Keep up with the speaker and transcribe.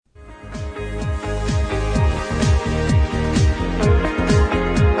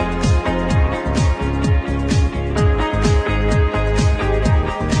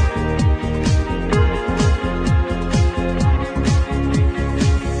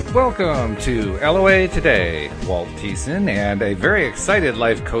Welcome to LOA Today. Walt Thiessen and a very excited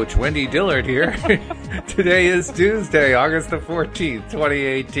life coach, Wendy Dillard here. Today is Tuesday, August the 14th,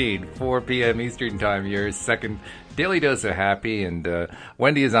 2018, 4 p.m. Eastern Time, your second Daily Dose of Happy. And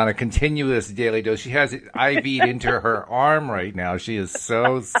Wendy is on a continuous daily dose. She has it IV'd into her arm right now. She is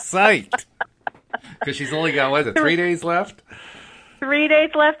so psyched. Because she's only got, 3 days left? 3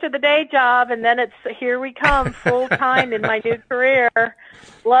 days left of the day job, and then it's here we come, full time in my new career.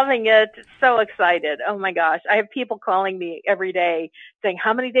 Loving it. So excited. Oh my gosh. I have people calling me every day saying,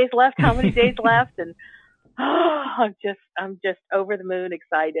 how many days left? How many days left? And I'm just over the moon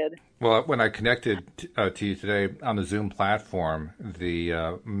excited. Well, when I connected to you today on the Zoom platform,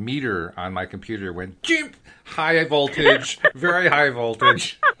 the meter on my computer went, Jeep! High voltage, very high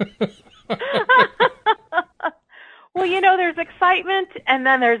voltage. Well, there's excitement and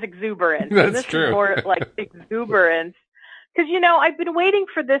then there's exuberance. That's and this true. Is more like exuberance. Because, I've been waiting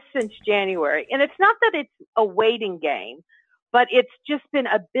for this since January. And it's not that it's a waiting game, but it's just been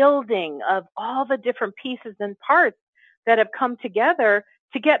a building of all the different pieces and parts that have come together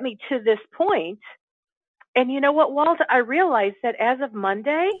to get me to this point. And you know what, Walt? I realized that as of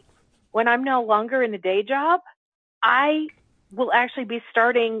Monday, when I'm no longer in a day job, I will actually be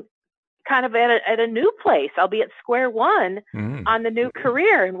starting kind of at a new place. I'll be at square one on the new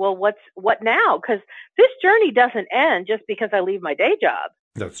career. And well, what now? Because this journey doesn't end just because I leave my day job.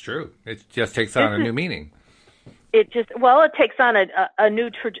 That's true. It just takes on a new meaning. It takes on a new,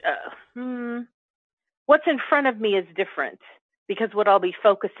 what's in front of me is different because what I'll be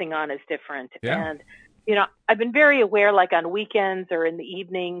focusing on is different. Yeah. And, I've been very aware, like on weekends or in the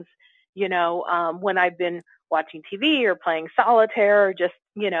evenings, when I've been watching TV or playing solitaire or just,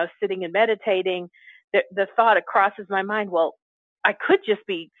 sitting and meditating, the thought crosses my mind, well, I could just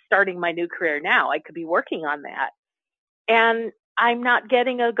be starting my new career now. I could be working on that. And I'm not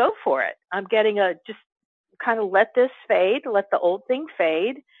getting a go for it. I'm getting a just kind of let this fade, let the old thing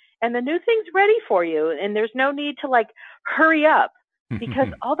fade, and the new thing's ready for you. And there's no need to hurry up because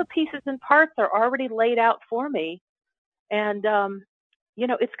all the pieces and parts are already laid out for me. And,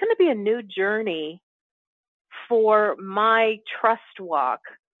 it's going to be a new journey for my trust walk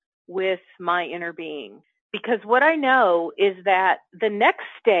with my inner being. Because what I know is that the next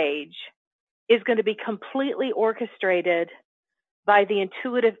stage is going to be completely orchestrated by the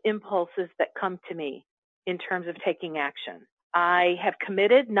intuitive impulses that come to me in terms of taking action. I have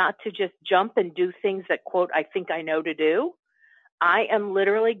committed not to just jump and do things that, quote, I think I know to do. I am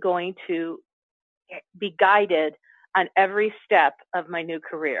literally going to be guided on every step of my new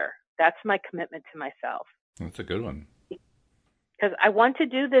career. That's my commitment to myself. That's a good one. Because I want to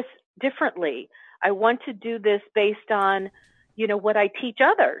do this differently. I want to do this based on, what I teach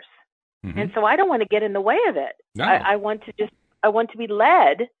others. Mm-hmm. And so I don't want to get in the way of it. No. I want to be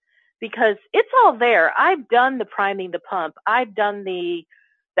led because it's all there. I've done the priming the pump. I've done the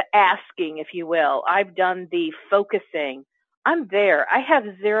asking, if you will. I've done the focusing. I'm there. I have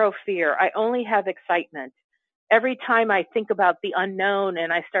zero fear. I only have excitement. Every time I think about the unknown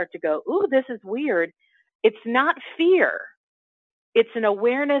and I start to go, ooh, this is weird, it's not fear. It's an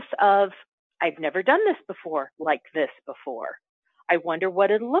awareness of, I've never done this before, like this before. I wonder what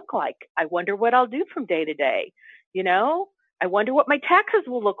it'll look like. I wonder what I'll do from day to day. I wonder what my taxes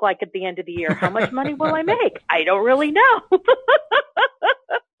will look like at the end of the year. How much money will I make? I don't really know.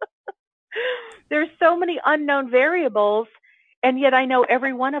 There's so many unknown variables, and yet I know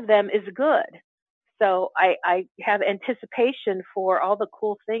every one of them is good. So I have anticipation for all the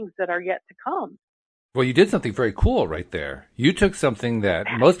cool things that are yet to come. Well, you did something very cool right there. You took something that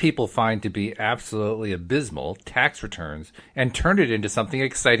most people find to be absolutely abysmal, tax returns, and turned it into something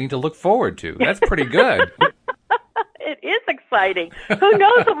exciting to look forward to. That's pretty good. It is exciting. Who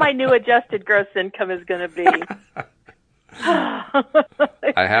knows what my new adjusted gross income is going to be?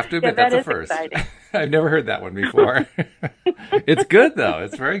 I have to admit, that's a first. I've never heard that one before. It's good, though.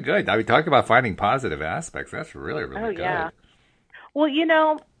 It's very good. I mean, talk about finding positive aspects. That's really, really good. Yeah. Well,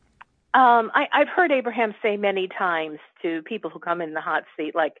 I've heard Abraham say many times to people who come in the hot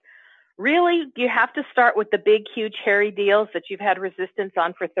seat, really, you have to start with the big, huge, hairy deals that you've had resistance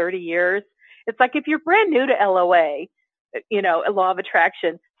on for 30 years. It's like if you're brand new to LOA, a law of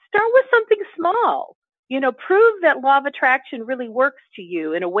attraction, start with something small. Prove that law of attraction really works to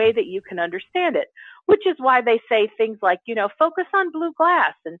you in a way that you can understand it, which is why they say things like, focus on blue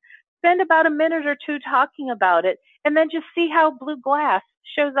glass and spend about a minute or two talking about it, and then just see how blue glass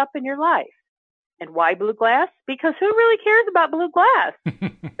shows up in your life. And why blue glass? Because who really cares about blue glass?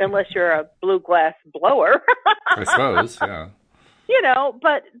 Unless you're a blue glass blower. I suppose, yeah.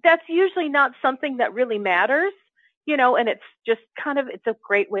 But that's usually not something that really matters. and it's just it's a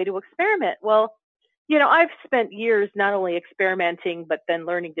great way to experiment. Well, I've spent years not only experimenting, but then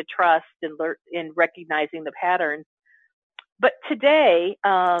learning to trust and in recognizing the patterns. But today,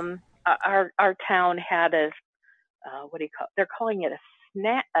 our town had what do you call it? They're calling it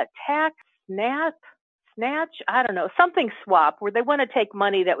a tax snatch. I don't know, something swap where they want to take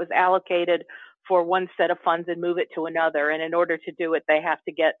money that was allocated for one set of funds and move it to another. And in order to do it, they have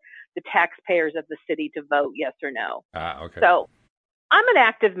to get the taxpayers of the city to vote yes or no. Okay. So I'm an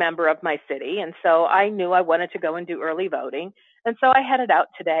active member of my city, and so I knew I wanted to go and do early voting. And so I headed out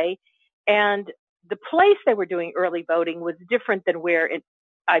today, and the place they were doing early voting was different than where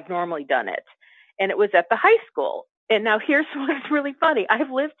I've normally done it. And it was at the high school. And now here's what's really funny. I've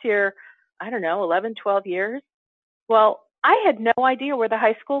lived here, I don't know, 11, 12 years. Well, I had no idea where the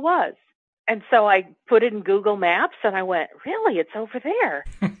high school was. And so I put it in Google Maps and I went, really? It's over there.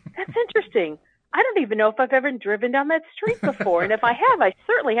 That's interesting. I don't even know if I've ever driven down that street before. And if I have, I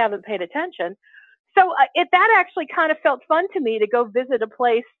certainly haven't paid attention. So that actually kind of felt fun to me to go visit a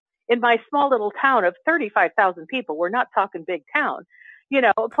place in my small little town of 35,000 people. We're not talking big town,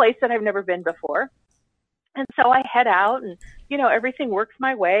 a place that I've never been before. And so I head out and, everything works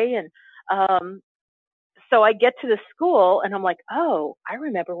my way. And so I get to the school and I'm like, oh, I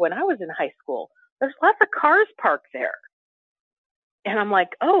remember when I was in high school, there's lots of cars parked there. And I'm like,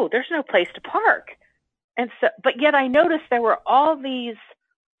 oh, there's no place to park. And so, but yet I noticed there were all these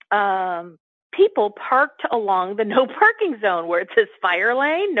people parked along the no parking zone where it says fire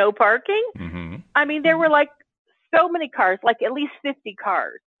lane, no parking. Mm-hmm. I mean, there were like so many cars, like at least 50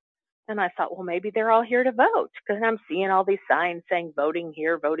 cars. And I thought, well, maybe they're all here to vote because I'm seeing all these signs saying voting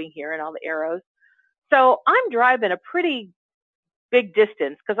here, and all the arrows. So I'm driving a pretty big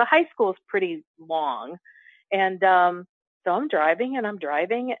distance because a high school is pretty long. And so I'm driving.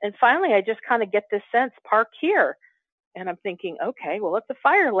 And finally, I just kind of get this sense, park here. And I'm thinking, okay, well, it's a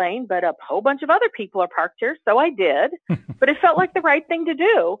fire lane, but a whole bunch of other people are parked here. So I did, but it felt like the right thing to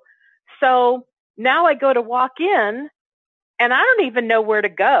do. So now I go to walk in and I don't even know where to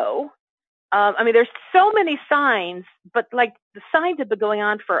go. I mean, there's so many signs, but like the signs have been going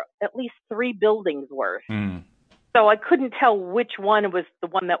on for at least 3 buildings worth. Mm. So I couldn't tell which one was the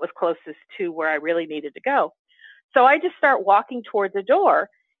one that was closest to where I really needed to go. So I just start walking toward the door.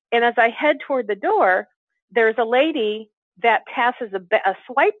 And as I head toward the door, there's a lady that passes a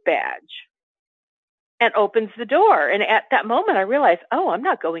swipe badge and opens the door. And at that moment, I realized, oh, I'm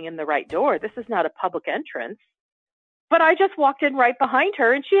not going in the right door. This is not a public entrance. But I just walked in right behind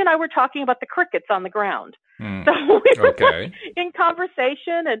her, and she and I were talking about the crickets on the ground. Mm. So we were Okay. in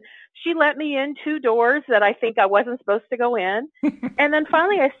conversation, and she let me in 2 doors that I think I wasn't supposed to go in. And then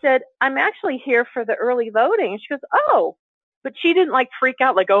finally I said, I'm actually here for the early voting. And she goes, oh. But she didn't like freak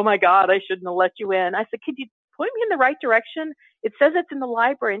out like, oh, my God, I shouldn't have let you in. I said, could you point me in the right direction? It says it's in the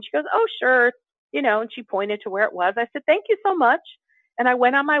library. And she goes, oh, sure. And she pointed to where it was. I said, thank you so much. And I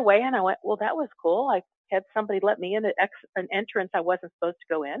went on my way, and I went, well, that was cool. I had somebody let me in an entrance I wasn't supposed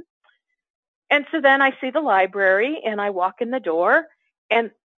to go in. And so then I see the library and I walk in the door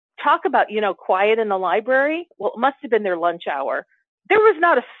and talk about, quiet in the library. Well, it must have been their lunch hour. There was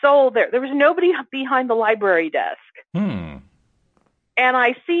not a soul there. There was nobody behind the library desk. Hmm. And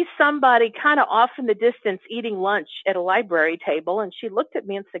I see somebody kind of off in the distance eating lunch at a library table. And she looked at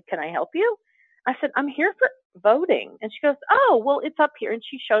me and said, can I help you? I said, I'm here for voting. And she goes, oh, well, it's up here. And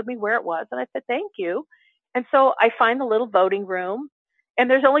she showed me where it was. And I said, thank you. And so I find the little voting room, and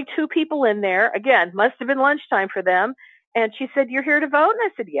there's only 2 people in there. Again, must have been lunchtime for them. And she said, you're here to vote? And I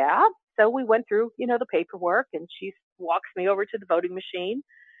said, yeah. So we went through, the paperwork, and she walks me over to the voting machine.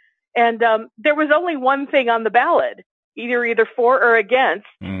 And there was only one thing on the ballot, either for or against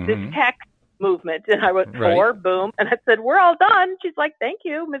this tax movement. And I went, for, boom. And I said, we're all done. She's like, thank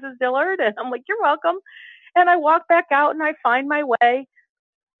you, Mrs. Dillard. And I'm like, you're welcome. And I walk back out and I find my way.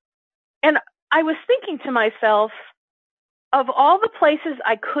 And I was thinking to myself, of all the places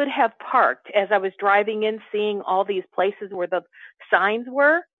I could have parked as I was driving in, seeing all these places where the signs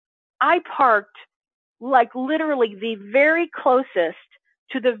were, I parked like literally the very closest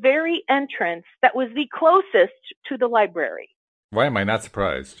to the very entrance that was the closest to the library. Why am I not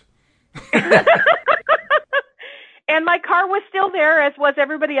surprised? And my car was still there, as was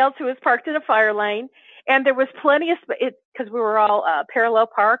everybody else who was parked in a fire lane. And there was plenty of space because we were all parallel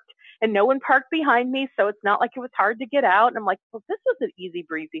parked, and no one parked behind me. So it's not like it was hard to get out. And I'm like, well, this was an easy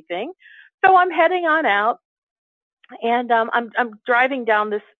breezy thing. So I'm heading on out, and I'm driving down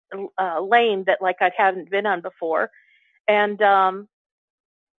this lane that like I hadn't been on before. And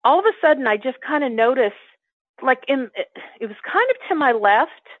all of a sudden I just kind of noticed, like it was kind of to my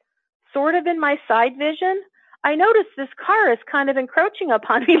left, sort of in my side vision, I noticed this car is kind of encroaching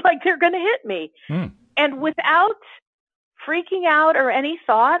upon me like they're going to hit me. And without freaking out or any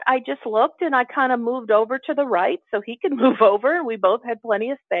thought, I just looked and I kind of moved over to the right so he could move over. We both had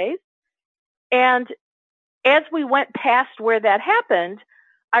plenty of space. And as we went past where that happened,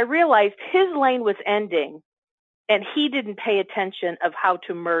 I realized his lane was ending and he didn't pay attention of how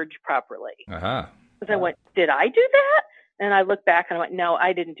to merge properly. Because I went, did I do that? And I looked back and I went, no,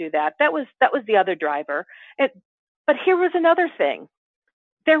 I didn't do that. That was the other driver. But here was another thing.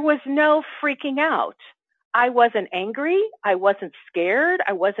 There was no freaking out. I wasn't angry. I wasn't scared.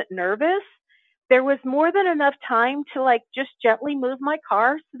 I wasn't nervous. There was more than enough time to like just gently move my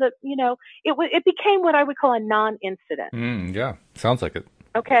car so that, you know, it became what I would call a non-incident. Yeah, sounds like it.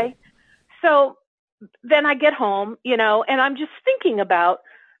 Okay. So then I get home, you know, and I'm just thinking about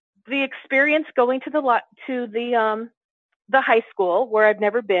the experience going to the high school where I've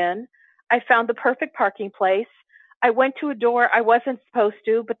never been. I found the perfect parking place. I went to a door I wasn't supposed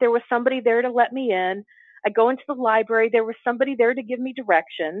to, but there was somebody there to let me in. I go into the library. There was somebody there to give me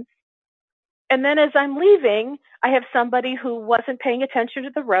directions. And then as I'm leaving, I have somebody who wasn't paying attention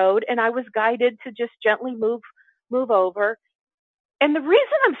to the road, and I was guided to just gently move over. And the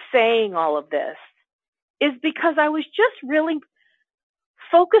reason I'm saying all of this is because I was just really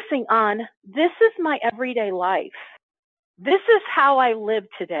focusing on this is my everyday life. This is how I live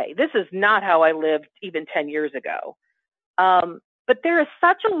today. This is not how I lived even 10 years ago. But there is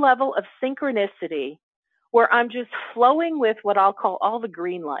such a level of synchronicity where I'm just flowing with what I'll call all the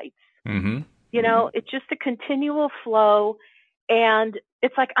green lights. You know, it's just a continual flow. And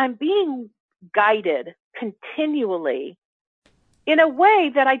it's like I'm being guided continually in a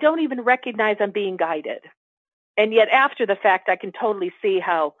way that I don't even recognize I'm being guided. And yet after the fact, I can totally see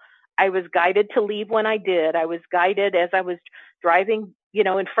how I was guided to leave when I did. I was guided as I was driving, you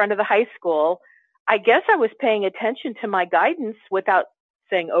know, in front of the high school. I guess I was paying attention to my guidance without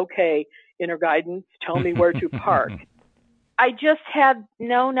saying, okay, inner guidance, tell me where to park. I just had,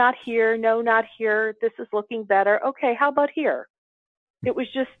 no, not here. No, not here. This is looking better. Okay, how about here? It was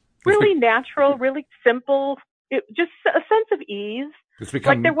just really natural, really simple. It just a sense of ease. It's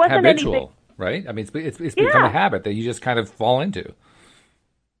become like there wasn't habitual, anything, right? I mean, it's become a habit that you just kind of fall into.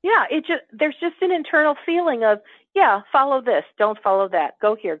 Yeah, there's just an internal feeling of, yeah, follow this, don't follow that,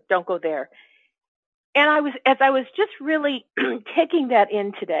 go here, don't go there. And as I was just really taking that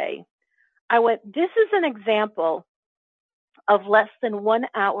in today, I went, this is an example of less than 1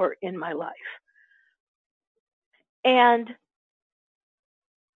 hour in my life. And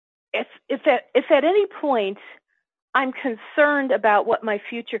if at any point I'm concerned about what my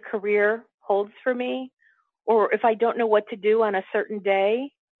future career holds for me, or if I don't know what to do on a certain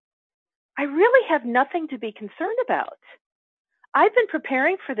day, I really have nothing to be concerned about. I've been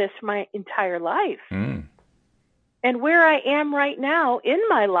preparing for this my entire life. And where I am right now in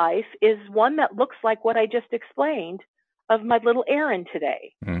my life is one that looks like what I just explained of my little errand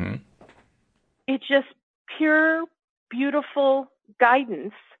today. It's just pure, beautiful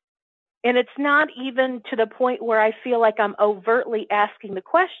guidance. And it's not even to the point where I feel like I'm overtly asking the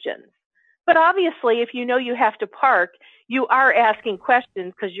questions. But obviously, if you know you have to park, you are asking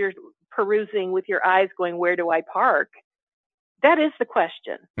questions because you're perusing with your eyes going, where do I park? That is the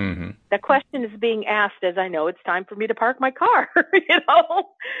question. The question is being asked as I know it's time for me to park my car, you know,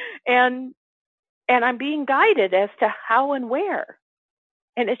 and I'm being guided as to how and where.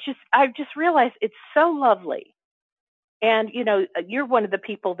 And I've just realized it's so lovely. And, you know, you're one of the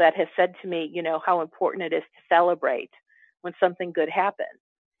people that has said to me, you know, how important it is to celebrate when something good happens.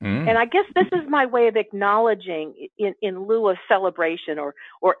 And I guess this is my way of acknowledging in lieu of celebration or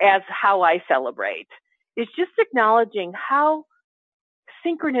as how I celebrate. It's just acknowledging how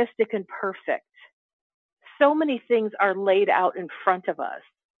synchronistic and perfect so many things are laid out in front of us.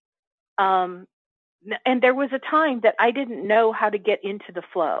 And there was a time that I didn't know how to get into the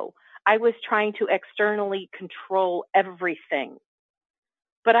flow. I was trying to externally control everything.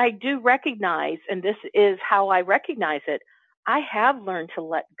 But I do recognize, and this is how I recognize it, I have learned to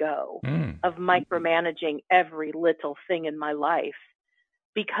let go of micromanaging every little thing in my life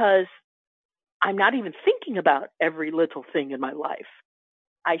because I'm not even thinking about every little thing in my life.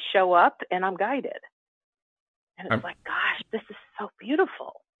 I show up and I'm guided. And it's like, gosh, this is so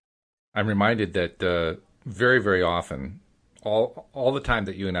beautiful. I'm reminded that very, very often, all the time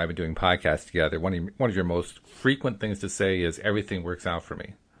that you and I have been doing podcasts together, one of your most frequent things to say is everything works out for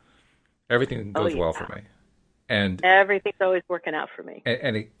me. Everything goes well for me. And everything's always working out for me.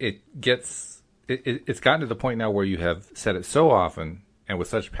 And it's gotten to the point now where you have said it so often and with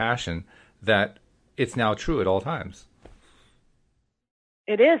such passion that it's now true at all times.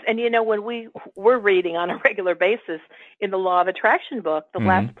 It is. And when we're reading on a regular basis in the Law of Attraction book, the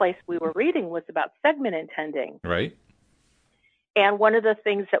last place we were reading was about segment intending. Right. And one of the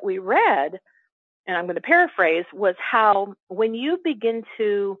things that we read, and I'm going to paraphrase, was how when you begin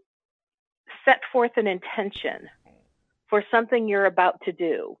to set forth an intention for something you're about to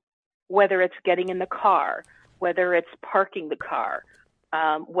do, whether it's getting in the car, whether it's parking the car,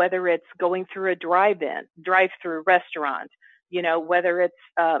 whether it's going through a drive-through restaurant, whether it's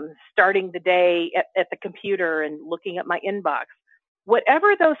starting the day at the computer and looking at my inbox,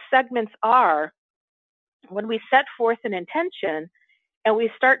 whatever those segments are, when we set forth an intention and we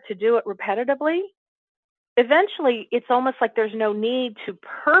start to do it repetitively, eventually it's almost like there's no need to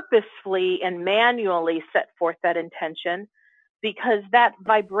purposefully and manually set forth that intention, because that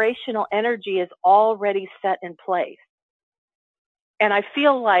vibrational energy is already set in place. And I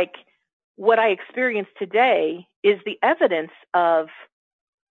feel like what I experienced today is the evidence of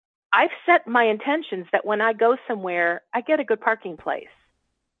I've set my intentions that when I go somewhere, I get a good parking place.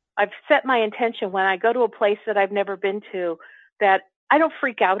 I've set my intention when I go to a place that I've never been to that I don't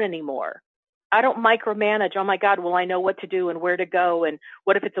freak out anymore. I don't micromanage. Oh my God, will I know what to do and where to go? And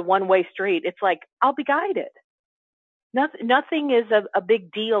what if it's a one-way street? It's like, I'll be guided. Nothing is a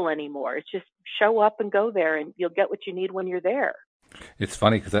big deal anymore. It's just show up and go there, and you'll get what you need when you're there. It's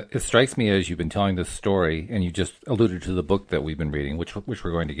funny because it strikes me as you've been telling this story, and you just alluded to the book that we've been reading, which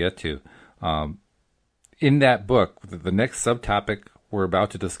we're going to get to. In that book, the next subtopic we're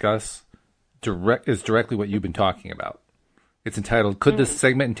about to discuss is directly what you've been talking about. It's entitled, Could this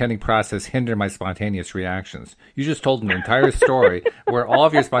segment intending process hinder my spontaneous reactions? You just told an entire story where all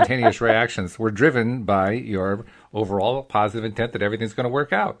of your spontaneous reactions were driven by your overall positive intent that everything's going to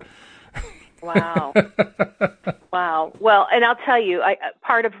work out. Wow. Wow. Well, and I'll tell you,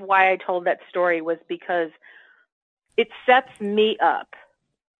 part of why I told that story was because it sets me up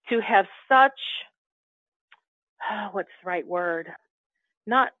to have such, what's the right word?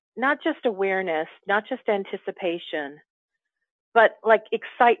 Not just awareness, not just anticipation, but like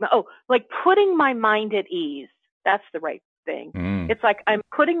excitement. Oh, like putting my mind at ease. That's the right thing. It's like I'm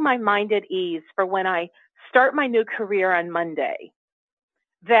putting my mind at ease for when I start my new career on Monday,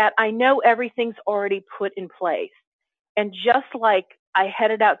 that I know everything's already put in place. And just like I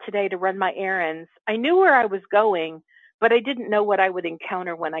headed out today to run my errands, I knew where I was going, but I didn't know what I would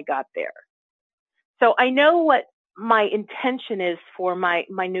encounter when I got there. So I know what my intention is for my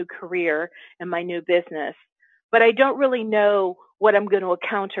new career and my new business, but I don't really know what I'm going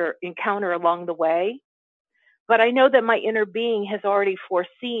to encounter along the way. But I know that my inner being has already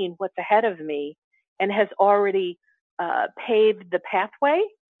foreseen what's ahead of me and has already paved the pathway.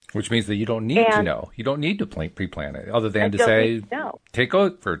 Which means that you don't need to know. You don't need to pre-plan it, other than to say, take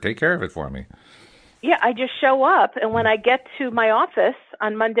care of it for me. Yeah, I just show up, and when I get to my office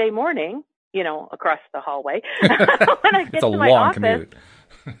on Monday morning, across the hallway, when I get to my office, commute.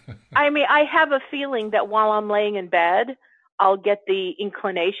 I mean, I have a feeling that while I'm laying in bed, I'll get the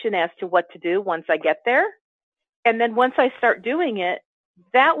inclination as to what to do once I get there. And then once I start doing it,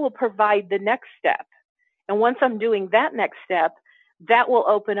 that will provide the next step. And once I'm doing that next step, that will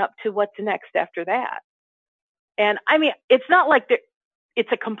open up to what's next after that. And I mean, it's not like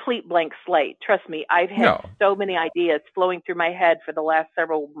it's a complete blank slate. Trust me, I've had so many ideas flowing through my head for the last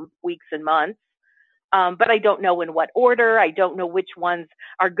several weeks and months. But I don't know in what order. I don't know which ones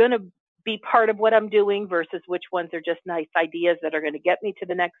are going to be part of what I'm doing versus which ones are just nice ideas that are going to get me to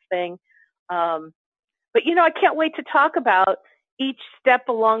the next thing. But, I can't wait to talk about each step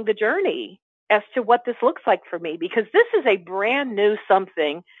along the journey as to what this looks like for me, because this is a brand new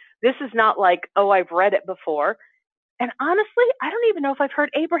something. This is not like, I've read it before. And honestly, I don't even know if I've heard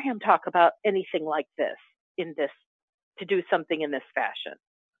Abraham talk about anything like this to do something in this fashion.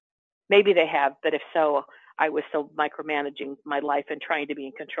 Maybe they have, but if so, I was so micromanaging my life and trying to be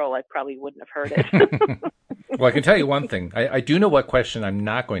in control, I probably wouldn't have heard it. Well, I can tell you one thing. I do know what question I'm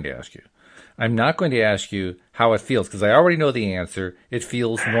not going to ask you. I'm not going to ask you how it feels, because I already know the answer. It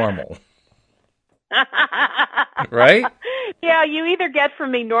feels normal. Right? Yeah, you either get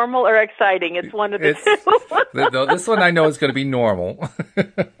from me normal or exciting. It's one of the two. No, this one I know is going to be normal.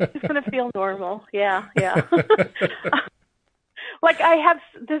 It's going to feel normal. Yeah. Like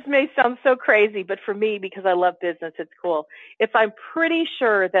this may sound so crazy, but for me, because I love business, it's cool. If I'm pretty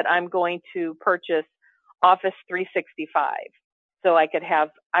sure that I'm going to purchase Office 365, so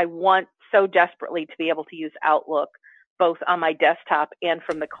I want so desperately to be able to use Outlook both on my desktop and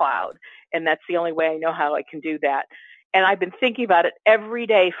from the cloud. And that's the only way I know how I can do that. And I've been thinking about it every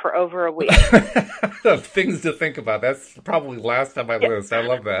day for over a week. Things to think about. That's probably last on my Yeah. list. I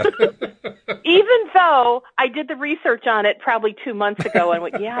love that. Even though I did the research on it probably 2 months ago and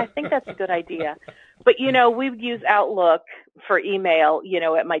went, yeah, I think that's a good idea. But, we would use Outlook for email,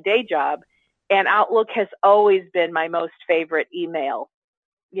 at my day job. And Outlook has always been my most favorite email,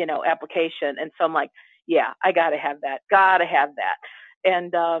 application. And so I'm like, yeah, I got to have that.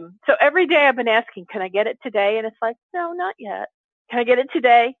 And so every day I've been asking, can I get it today? And it's like, no, not yet. Can I get it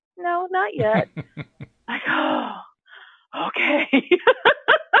today? No, not yet. Like, oh, okay.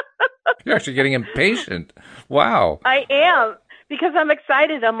 You're actually getting impatient. Wow. I am, because I'm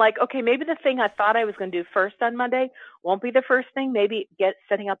excited. I'm like, okay, maybe the thing I thought I was going to do first on Monday won't be the first thing. Maybe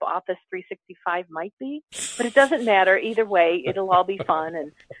setting up Office 365 might be, but it doesn't matter. Either way, it'll all be fun.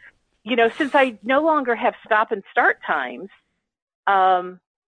 And, since I no longer have stop and start times,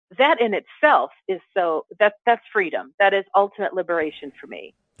 that in itself is that's freedom. That is ultimate liberation for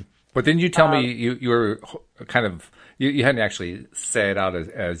me. But didn't you tell me you were kind of, you hadn't actually said it out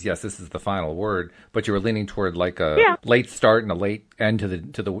as yes, this is the final word, but you were leaning toward like a late start and a late end to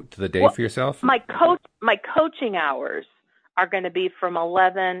the day for yourself? My coaching hours are going to be from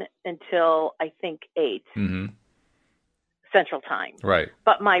 11 until I think 8 Central Time. Right.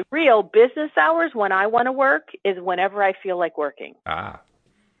 But my real business hours when I want to work is whenever I feel like working.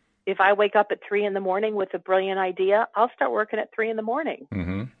 If I wake up at 3 a.m. with a brilliant idea, I'll start working at 3 a.m.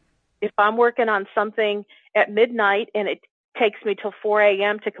 Mm-hmm. If I'm working on something at midnight and it takes me till 4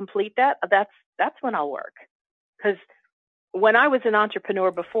 a.m. to complete that, that's when I'll work. Because when I was an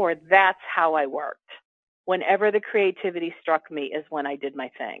entrepreneur before, that's how I worked. Whenever the creativity struck me is when I did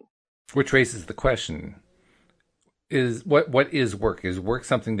my thing. Which raises the question, is what is work? Is work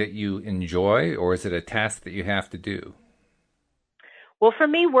something that you enjoy, or is it a task that you have to do? Well, for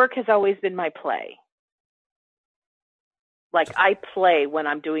me, work has always been my play. Like, I play when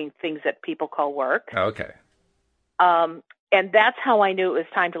I'm doing things that people call work. Okay. And that's how I knew it was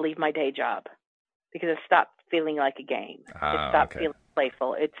time to leave my day job, because it stopped feeling like a game. It stopped feeling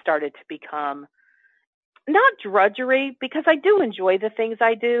playful. It started to become not drudgery, because I do enjoy the things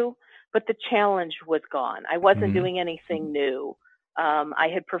I do, but the challenge was gone. I wasn't doing anything new. I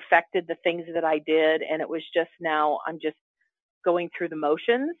had perfected the things that I did, and it was just now I'm just going through the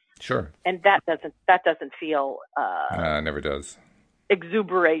motions. Sure. And that doesn't feel never does.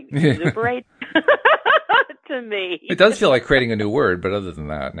 Exuberate to me. It does feel like creating a new word, but other than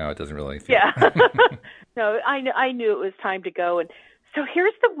that, no, it doesn't really feel. Yeah. No, I knew it was time to go. And so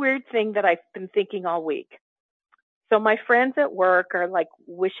here's the weird thing that I've been thinking all week. So my friends at work are like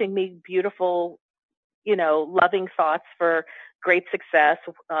wishing me beautiful, loving thoughts for great success.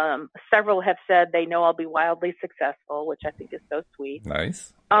 Several have said they know I'll be wildly successful, which I think is so sweet.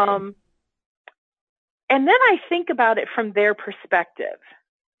 Nice. And then I think about it from their perspective.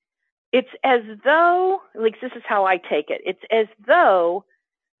 It's as though, like, this is how I take it. It's as though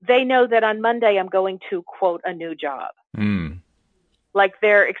they know that on Monday I'm going to, quote, a new job. Like,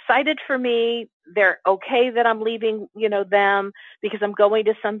 they're excited for me. They're okay that I'm leaving, them, because I'm going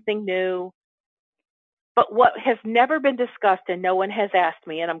to something new. But what has never been discussed, and no one has asked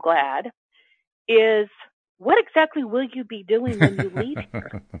me, and I'm glad, is what exactly will you be doing when you leave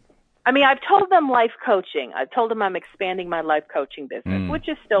here? I mean, I've told them life coaching. I've told them I'm expanding my life coaching business, which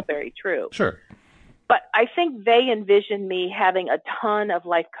is still very true. Sure. But I think they envision me having a ton of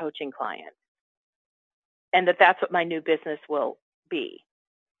life coaching clients, and that's what my new business will be.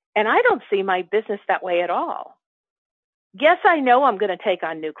 And I don't see my business that way at all. Yes, I know I'm going to take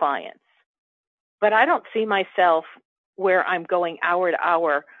on new clients, but I don't see myself where I'm going hour to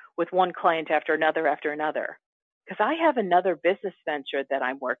hour with one client after another, because I have another business venture that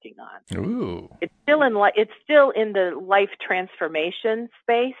I'm working on. Ooh. It's still in the life transformation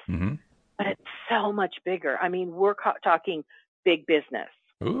space, but it's so much bigger. I mean, we're talking big business.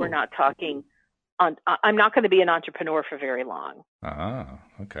 Ooh. We're not talking. I'm not going to be an entrepreneur for very long.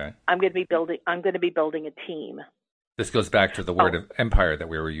 Okay. I'm going to be building a team. This goes back to the word of empire that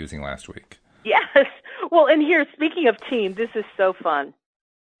we were using last week. Yes. Well, and here, speaking of team, this is so fun.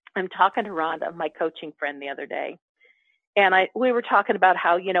 I'm talking to Rhonda, my coaching friend, the other day, and we were talking about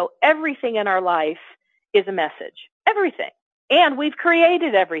how, everything in our life is a message, everything, and we've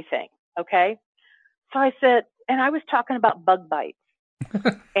created everything. Okay. So I said, and I was talking about bug bites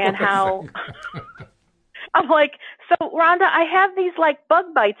and how I'm like, so Rhonda, I have these like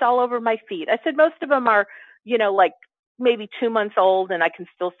bug bites all over my feet. I said, most of them are, like maybe 2 months old, and I can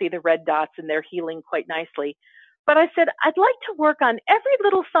still see the red dots and they're healing quite nicely. But I said, I'd like to work on every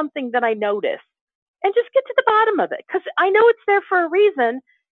little something that I notice and just get to the bottom of it, because I know it's there for a reason.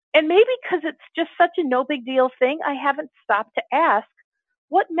 And maybe because it's just such a no big deal thing, I haven't stopped to ask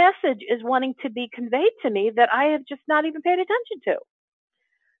what message is wanting to be conveyed to me that I have just not even paid attention to.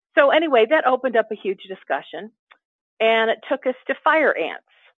 So anyway, that opened up a huge discussion, and it took us to fire ants.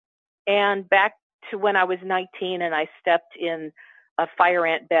 And back to when I was 19 and I stepped in a fire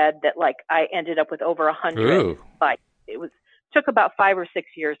ant bed that like I ended up with over 100 bites. Took about 5 or 6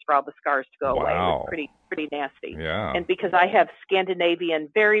 years for all the scars to go away. It was pretty nasty. Yeah. And because I have Scandinavian,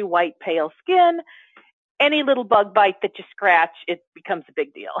 very white, pale skin, any little bug bite that you scratch, it becomes a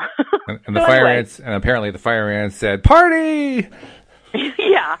big deal. And the fire ants, and apparently the fire ants said, "Party!"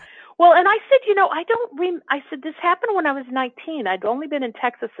 Yeah. Well, and I said, I said, this happened when I was 19. I'd only been in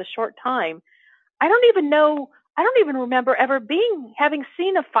Texas a short time. I don't even remember ever having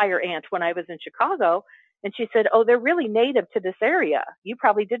seen a fire ant when I was in Chicago. And she said, "Oh, they're really native to this area. You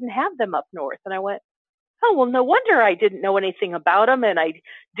probably didn't have them up north." And I went, "Oh, well, no wonder I didn't know anything about them. And I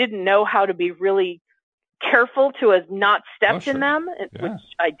didn't know how to be really careful to have not stepped in them," which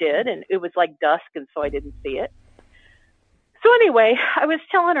I did. And it was like dusk. And so I didn't see it. So anyway, I was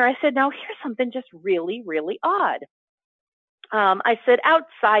telling her, I said, "Now here's something just really, really odd." I said,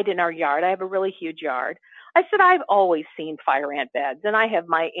 outside in our yard, I have a really huge yard. I said, "I've always seen fire ant beds, and I have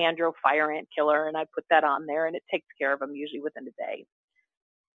my Andro fire ant killer, and I put that on there, and it takes care of them usually within a day."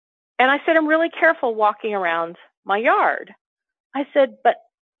 And I said, "I'm really careful walking around my yard." I said, "But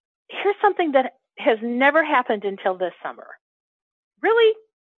here's something that has never happened until this summer. Really,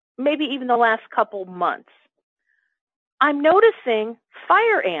 maybe even the last couple months. I'm noticing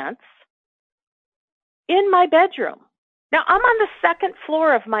fire ants in my bedroom. Now, I'm on the second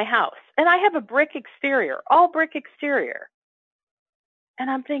floor of my house, and I have a brick exterior, all brick exterior.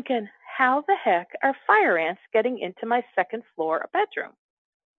 And I'm thinking, how the heck are fire ants getting into my second floor bedroom?"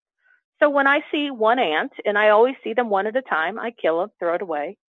 So when I see one ant, and I always see them one at a time, I kill them, throw it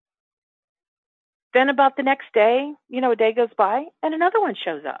away. Then about the next day, a day goes by, and another one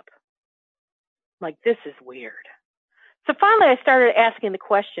shows up. I'm like, this is weird. So finally, I started asking the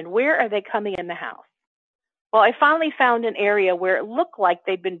question, where are they coming in the house? Well, I finally found an area where it looked like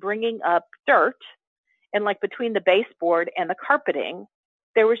they'd been bringing up dirt, and like between the baseboard and the carpeting,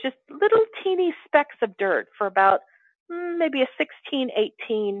 there was just little teeny specks of dirt for about maybe a 16,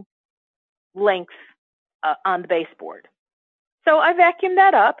 18 length on the baseboard. So I vacuumed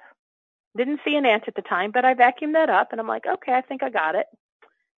that up. Didn't see an ant at the time, but I vacuumed that up, and I'm like, okay, I think I got it.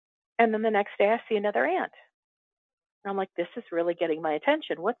 And then the next day I see another ant. And I'm like, this is really getting my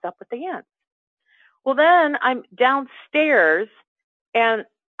attention. What's up with the ants? Well, then I'm downstairs, and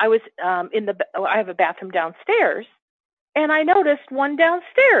I was I have a bathroom downstairs, and I noticed one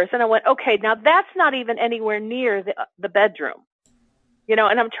downstairs, and I went, okay, now that's not even anywhere near the bedroom, and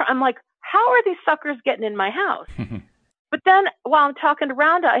I'm like, how are these suckers getting in my house? But then while I'm talking to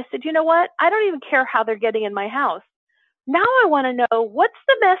Rhonda, I said, you know what? I don't even care how they're getting in my house. Now I want to know, what's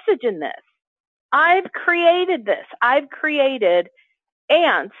the message in this? I've created this. I've created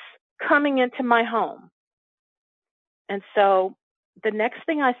ants coming into my home. And so the next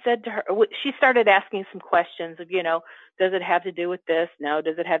thing I said to her, she started asking some questions of, does it have to do with this? No.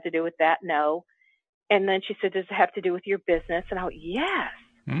 Does it have to do with that? No. And then she said, does it have to do with your business? And I went, yes.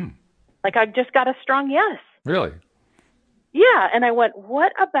 Like I just got a strong yes. Really? Yeah. And I went,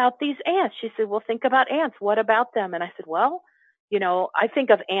 what about these ants? She said, well, think about ants. What about them? And I said, well, I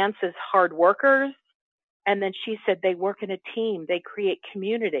think of ants as hard workers. And then she said, they work in a team. They create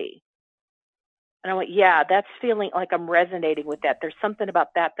community. And I went, yeah, that's feeling like I'm resonating with that. There's something about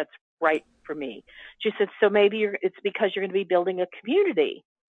that that's right for me. She said, so maybe it's because you're going to be building a community.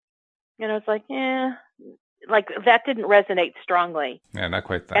 And I was like, like that didn't resonate strongly. Yeah, not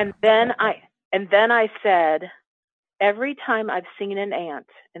quite that. And then I said, every time I've seen an ant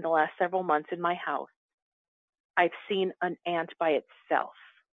in the last several months in my house, I've seen an ant by itself.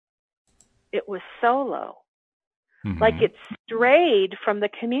 It was solo. Like it strayed from the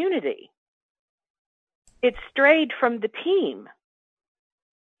community. It strayed from the team.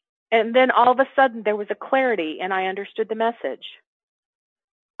 And then all of a sudden there was a clarity, and I understood the message.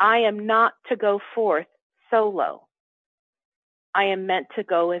 I am not to go forth solo. I am meant to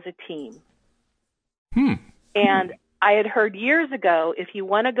go as a team. And I had heard years ago, if you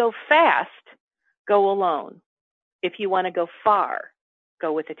want to go fast, go alone. If you want to go far,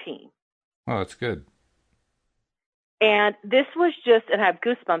 go with a team. Oh, that's good. And this was just, and I have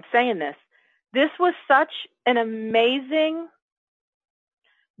goosebumps saying this was such an amazing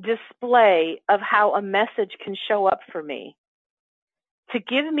display of how a message can show up for me. To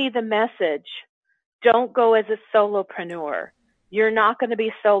give me the message, don't go as a solopreneur. You're not going to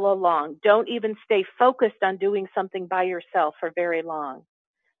be solo long. Don't even stay focused on doing something by yourself for very long.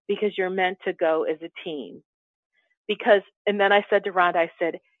 because you're meant to go as a team. Because, and then I said to Rhonda, I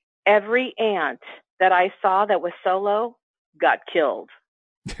said, every ant that I saw that was solo got killed.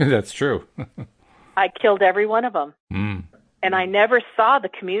 That's true. I killed every one of them. Mm. And I never saw the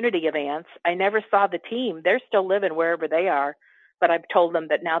community of ants. I never saw the team. They're still living wherever they are. But I've told them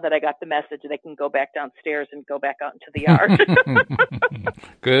that now that I got the message, they can go back downstairs and go back out into the yard.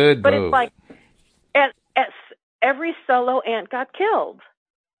 Good But move. it's like, every solo ant got killed.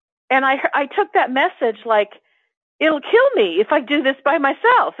 And I took that message like, it'll kill me if I do this by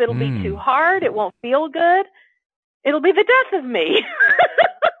myself. It'll be too hard. It won't feel good. It'll be the death of me.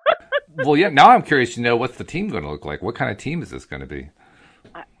 Well, yeah, now I'm curious to know what's the team going to look like. What kind of team is this going to be?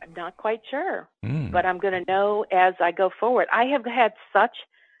 I'm not quite sure, but I'm going to know as I go forward. I have had such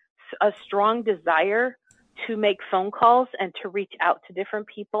a strong desire to make phone calls and to reach out to different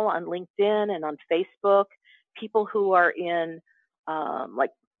people on LinkedIn and on Facebook, people who are in,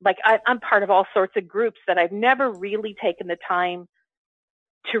 I'm part of all sorts of groups that I've never really taken the time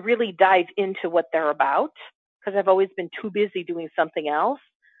to really dive into what they're about because I've always been too busy doing something else.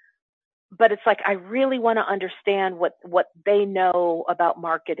 But it's like I really want to understand what they know about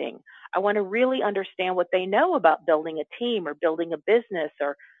marketing. I want to really understand what they know about building a team or building a business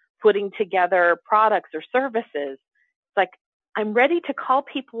or putting together products or services. It's like I'm ready to call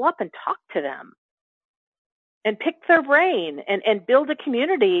people up and talk to them and pick their brain and build a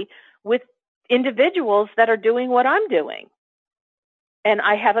community with individuals that are doing what I'm doing. And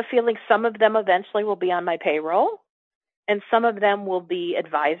I have a feeling some of them eventually will be on my payroll. And some of them will be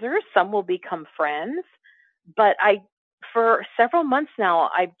advisors, some will become friends. But for several months now,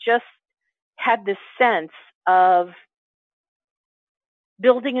 I've just had this sense of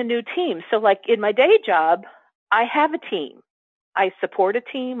building a new team. So like in my day job, I have a team. I support a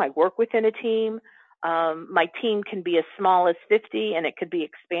team. I work within a team. My team can be as small as 50 and it could be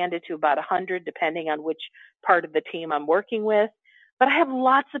expanded to about 100 depending on which part of the team I'm working with. But I have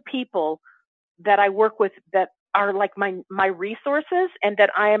lots of people that I work with that are like my resources and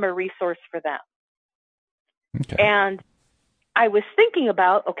that I am a resource for them. Okay. And I was thinking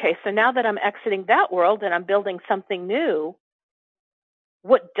about, okay, so now that I'm exiting that world and I'm building something new,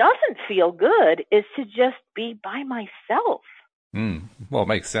 what doesn't feel good is to just be by myself. Well, it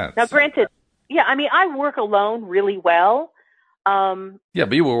makes sense. Now, granted, yeah, I mean, I work alone really well. Yeah,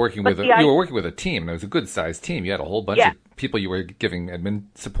 but you were working with a team. It was a good sized team. You had a whole bunch of people you were giving admin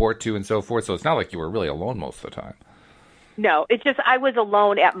support to and so forth. So it's not like you were really alone most of the time. No, it's just I was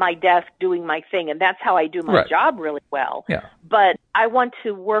alone at my desk doing my thing, and that's how I do my job really well. Yeah. But I want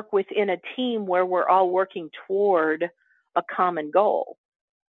to work within a team where we're all working toward a common goal,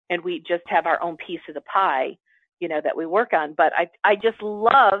 and we just have our own piece of the pie, that we work on. But I just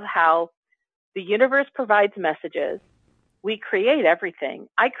love how the universe provides messages. We create everything.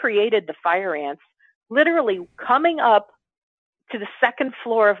 I created the fire ants literally coming up to the second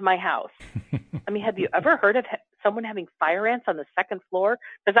floor of my house. I mean, have you ever heard of someone having fire ants on the second floor?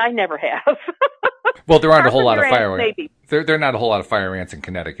 Because I never have. Well, there aren't a whole lot of fire ants. Maybe. There are not a whole lot of fire ants in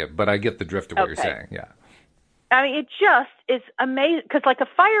Connecticut, but I get the drift of what you're saying. Yeah. I mean, it just is amazing because like a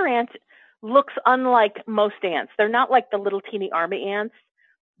fire ant looks unlike most ants. They're not like the little teeny army ants.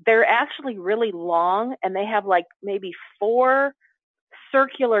 They're actually really long, and they have like maybe 4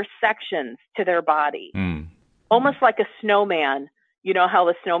 circular sections to their body, almost like a snowman. You know how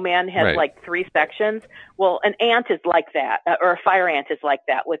the snowman has like 3 sections? Well, an ant is like that, or a fire ant is like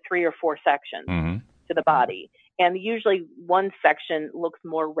that with 3 or 4 sections to the body. And usually one section looks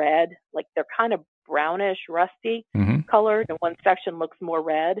more red, like they're kind of brownish, rusty colored, and one section looks more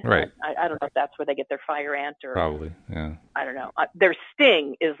red. Right. I don't know if that's where they get their fire ant or probably, yeah. I don't know. Their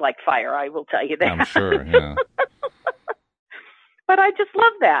sting is like fire, I will tell you that. I'm sure, yeah. But I just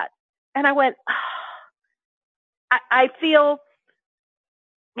love that. And I went, I feel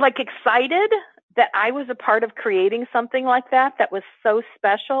like excited that I was a part of creating something like that was so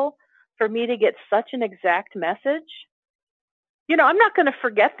special for me to get such an exact message. I'm not going to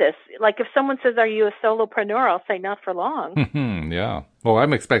forget this. Like if someone says, are you a solopreneur? I'll say not for long. Yeah. Well,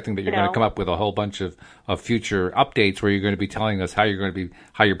 I'm expecting that you're going to come up with a whole bunch of future updates where you're going to be telling us how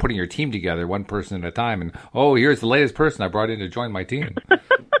you're putting your team together one person at a time. And, here's the latest person I brought in to join my team.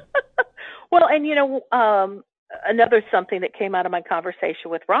 Well, and another something that came out of my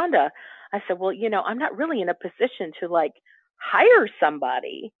conversation with Rhonda, I said, well, I'm not really in a position to like hire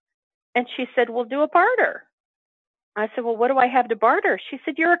somebody. And she said, well, do a barter. I said, well, what do I have to barter? She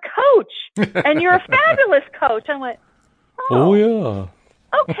said, you're a coach, and you're a fabulous coach. I went, oh yeah.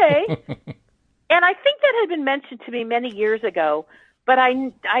 Okay. And I think that had been mentioned to me many years ago, but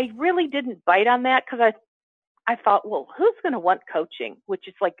I really didn't bite on that because I thought, well, who's going to want coaching? Which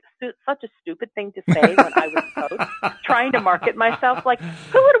is like such a stupid thing to say when I was a coach, trying to market myself. Like,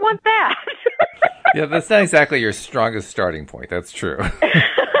 who would want that? Yeah, that's not exactly your strongest starting point. That's true.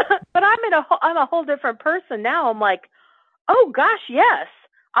 But I'm a whole different person now. I'm like, oh gosh, yes.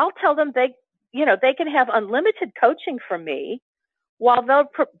 I'll tell them they can have unlimited coaching from me while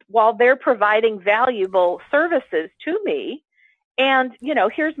they're providing valuable services to me. And,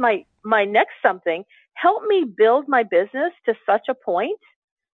 here's my next something. Help me build my business to such a point.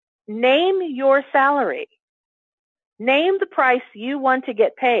 Name your salary. Name the price you want to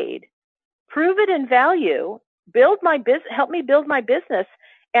get paid. Prove it in value. Help me build my business.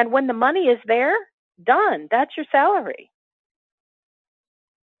 And when the money is there, done. That's your salary.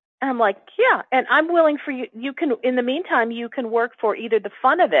 And I'm like, yeah. And I'm willing for you. You can, in the meantime, you can work for either the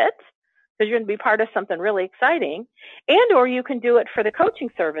fun of it, because you're going to be part of something really exciting, or you can do it for the coaching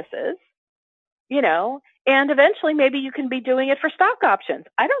services, and eventually maybe you can be doing it for stock options.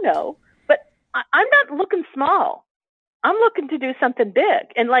 I don't know, but I'm not looking small. I'm looking to do something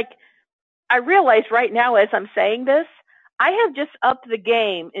big. And I realize right now as I'm saying this, I have just upped the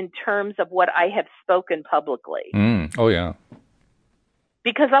game in terms of what I have spoken publicly. Oh, yeah.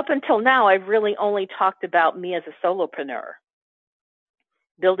 Because up until now, I've really only talked about me as a solopreneur,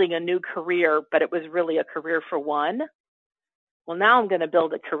 building a new career, but it was really a career for one. Well, now I'm going to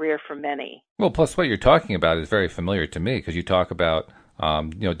build a career for many. Well, plus what you're talking about is very familiar to me, because you talk about,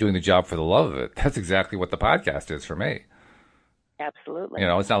 doing the job for the love of it. That's exactly what the podcast is for me. Absolutely.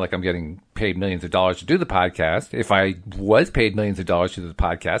 It's not like I'm getting paid millions of dollars to do the podcast. If I was paid millions of dollars to do the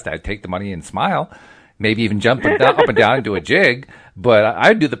podcast, I'd take the money and smile, maybe even jump up and down and do a jig. But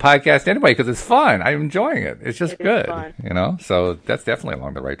I'd do the podcast anyway because it's fun. I'm enjoying it. It's just good, So that's definitely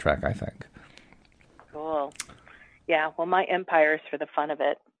along the right track, I think. Cool. Yeah, well, my empire is for the fun of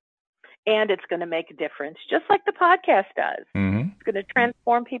it. And it's going to make a difference, just like the podcast does. Mm-hmm. It's going to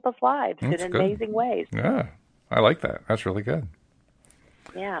transform people's lives in amazing ways. Yeah, I like that. That's really good.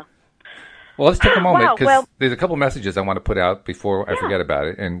 Yeah. Well, let's take a moment, because there's a couple messages I want to put out before I forget about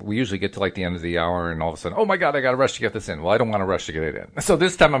it. And we usually get to the end of the hour, and all of a sudden, oh my God, I got to rush to get this in. Well, I don't want to rush to get it in. So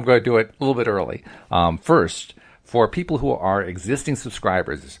this time I'm going to do it a little bit early. First, for people who are existing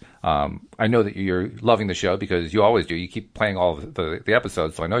subscribers, I know that you're loving the show because you always do. You keep playing all of the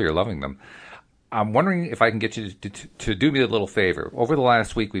episodes, so I know you're loving them. I'm wondering if I can get you to do me a little favor. Over the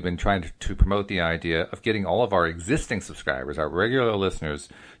last week, we've been trying to promote the idea of getting all of our existing subscribers, our regular listeners,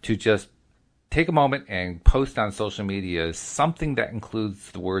 to just take a moment and post on social media something that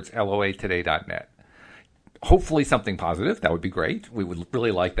includes the words loatoday.net. Hopefully something positive. That would be great. We would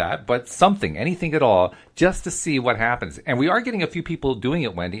really like that. But something, anything at all, just to see what happens. And we are getting a few people doing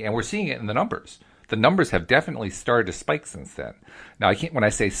it, Wendy, and we're seeing it in the numbers. The numbers have definitely started to spike since then. Now, when I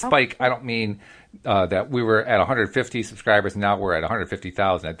say spike, I don't mean that we were at 150 subscribers and now we're at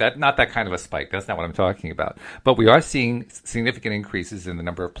 150,000. Not that kind of a spike. That's not what I'm talking about. But we are seeing significant increases in the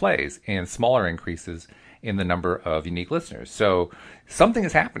number of plays and smaller increases in the number of unique listeners. So something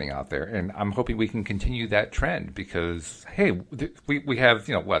is happening out there, and I'm hoping we can continue that trend because, hey, we have,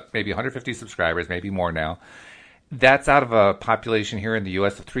 maybe 150 subscribers, maybe more now. That's out of a population here in the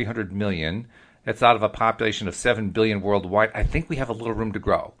U.S. of 300 million. That's out of a population of 7 billion worldwide. I think we have a little room to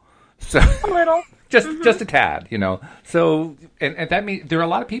grow. So a little. just a tad, So, and that means there are a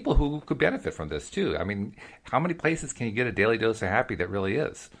lot of people who could benefit from this too. I mean, how many places can you get a daily dose of happy that really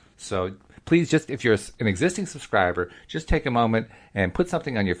is? So please, if you're an existing subscriber, just take a moment and put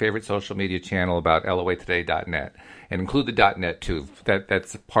something on your favorite social media channel about loatoday.net and include the .net too.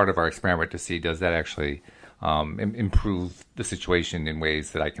 That's part of our experiment to see, does that actually improve the situation in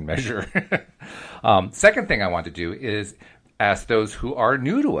ways that I can measure. Second thing I want to do is ask those who are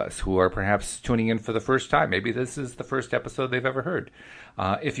new to us, who are perhaps tuning in for the first time. Maybe this is the first episode they've ever heard.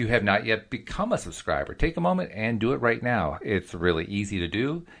 If you have not yet become a subscriber, take a moment and do it right now. It's really easy to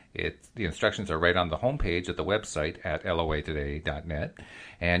do. The instructions are right on the homepage of the website at loatoday.net.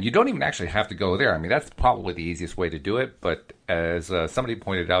 And you don't even actually have to go there. I mean, that's probably the easiest way to do it. But as somebody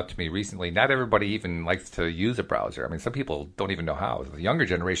pointed out to me recently, not everybody even likes to use a browser. I mean, some people don't even know how. The younger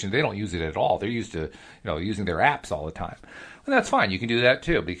generation, they don't use it at all. They're used to, using their apps all the time. And that's fine. You can do that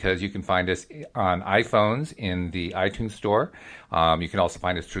too, because you can find us on iPhones in the iTunes Store. You can also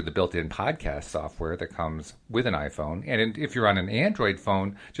find us through the built-in podcast software that comes with an iPhone. And if you're on an Android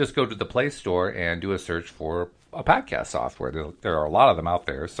phone, just go to the Play Store and do a search for a podcast software. There are a lot of them out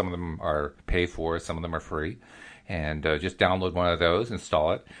there. Some of them are pay for, some of them are free. And just download one of those,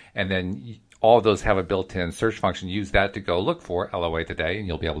 install it, and then all of those have a built-in search function. Use that to go look for LOA Today, and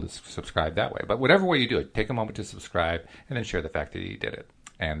you'll be able to subscribe that way. But whatever way you do it, take a moment to subscribe and then share the fact that you did it.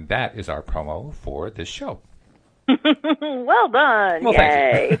 And that is our promo for this show. Well done. Well,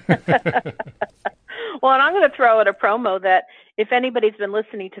 Yay. thank you. Well, and I'm going to throw out a promo that if anybody's been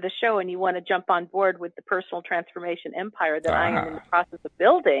listening to the show and you want to jump on board with the personal transformation empire that I am in the process of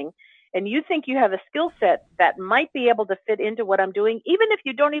building, and you think you have a skill set that might be able to fit into what I'm doing, even if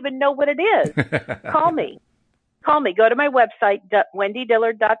you don't even know what it is, call me. Call me. Go to my website,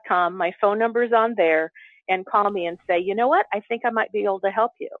 wendydillard.com. My phone number is on there, and call me and say, you know what? I think I might be able to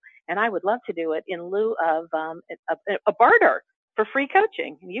help you. And I would love to do it in lieu of a barter for free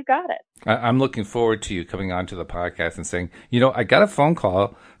coaching. You got it. I'm looking forward to you coming onto the podcast and saying, I got a phone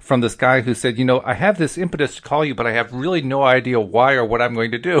call from this guy who said, I have this impetus to call you, but I have really no idea why or what I'm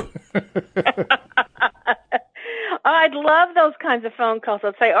going to do. I'd love those kinds of phone calls.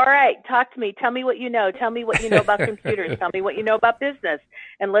 I'd say, all right, talk to me. Tell me what you know. Tell me what you know about computers. Tell me what you know about business.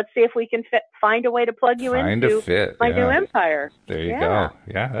 And let's see if we can find a way to plug you into my new empire. There you go.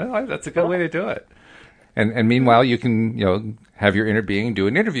 Yeah, that's a good way to do it. And meanwhile, you can, have your inner being do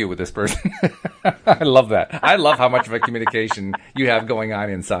an interview with this person. I love that. I love how much of a communication you have going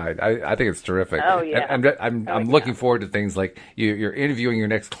on inside. I think it's terrific. Oh, yeah. And I'm looking forward to things like you're interviewing your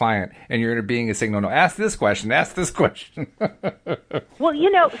next client and your inner being is saying, no, ask this question, ask this question. Well,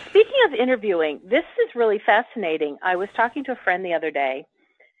 speaking of interviewing, this is really fascinating. I was talking to a friend the other day,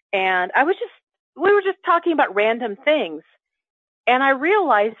 and we were just talking about random things. And I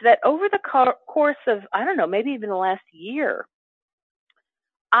realized that over the course of, I don't know, maybe even the last year,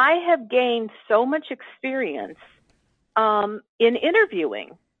 I have gained so much experience in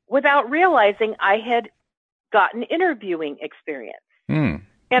interviewing without realizing I had gotten interviewing experience. And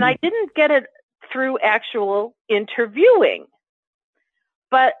I didn't get it through actual interviewing.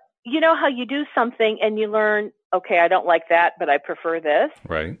 But you know how you do something and you learn, okay, I don't like that, but I prefer this.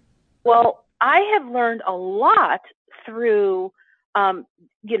 Right. Well, I have learned a lot through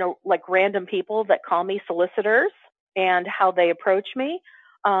like random people that call me solicitors and how they approach me,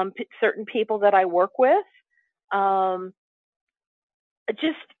 certain people that I work with. It's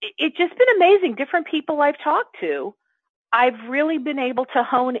just been amazing. Different people I've talked to, I've really been able to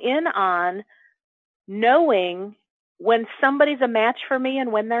hone in on knowing when somebody's a match for me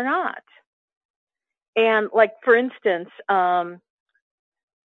and when they're not. And like, for instance,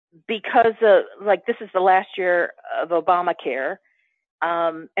 because this is the last year of Obamacare,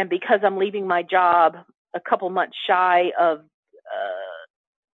 and because I'm leaving my job a couple months shy of,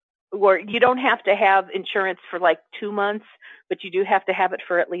 where you don't have to have insurance for like 2 months, but you do have to have it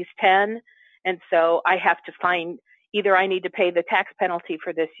for at least 10. And so I have to find either I need to pay the tax penalty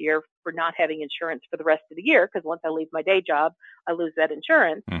for this year for not having insurance for the rest of the year, because once I leave my day job, I lose that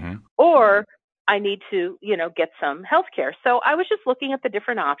insurance, or I need to, get some health care. So I was just looking at the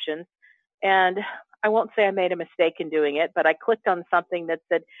different options, and I won't say I made a mistake in doing it, but I clicked on something that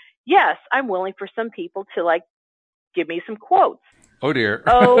said, yes, I'm willing for some people to give me some quotes. Oh dear.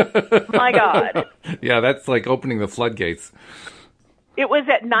 Oh my God. Yeah, that's like opening the floodgates. It was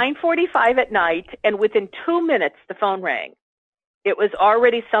at 9:45 at night, and within 2 minutes, the phone rang. It was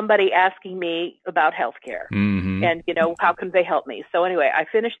already somebody asking me about healthcare, and how can they help me? So anyway, I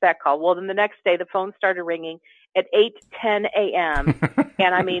finished that call. Well, then the next day, the phone started ringing at 8:10 a.m.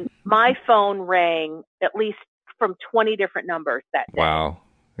 and I mean, my phone rang at least from 20 different numbers that day. Wow,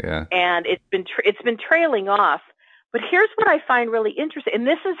 yeah. And it's been trailing off. But here's what I find really interesting, and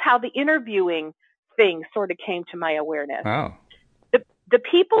this is how the interviewing thing sort of came to my awareness. Oh. The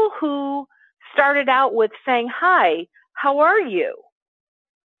people who started out with saying, hi, how are you?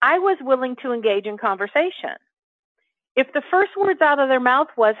 I was willing to engage in conversation. If the first words out of their mouth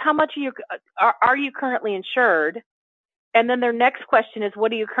was, how much are you currently insured? And then their next question is,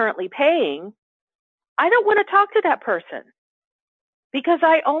 what are you currently paying? I don't want to talk to that person, because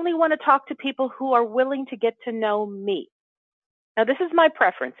I only want to talk to people who are willing to get to know me. Now, this is my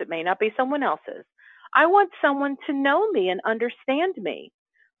preference. It may not be someone else's. I want someone to know me and understand me,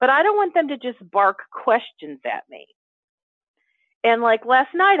 but I don't want them to just bark questions at me. And like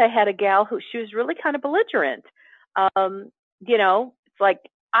last night, I had a gal she was really kind of belligerent. It's like,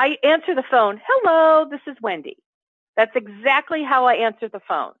 I answer the phone, hello, this is Wendy. That's exactly how I answer the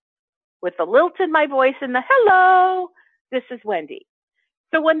phone, with the lilt in my voice and the hello, this is Wendy.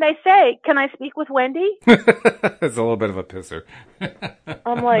 So when they say, can I speak with Wendy? It's a little bit of a pisser.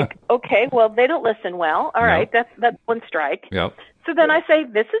 I'm like, okay, well, they don't listen well. All right, that's one strike. Yep. So then I say,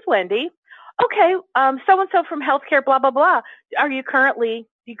 this is Wendy. Okay, so-and-so from healthcare, blah, blah, blah. Do you currently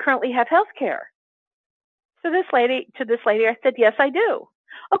have healthcare? So to this lady, I said, yes, I do.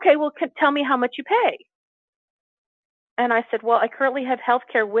 Okay, well, tell me how much you pay. And I said, well, I currently have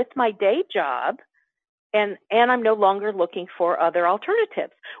healthcare with my day job, and I'm no longer looking for other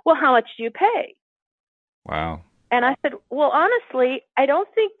alternatives. Well, how much do you pay? Wow. And I said, well, honestly, I don't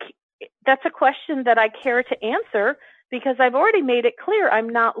think that's a question that I care to answer because I've already made it clear I'm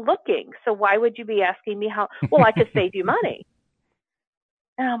not looking. So why would you be asking me how? Well, I could save you money.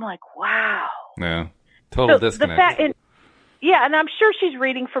 And I'm like, wow. Yeah. Total So the disconnect. fact, and yeah, and I'm sure she's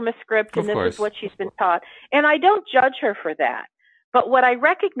reading from a script and Of this is course. what she's been taught. And I don't judge her for that. But what I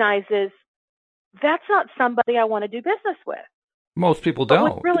recognize is that's not somebody I want to do business with. Most people But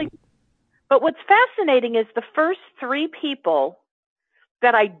what's don't. really, but what's fascinating is the first three people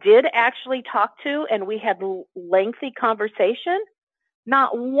that I did actually talk to and we had lengthy conversation,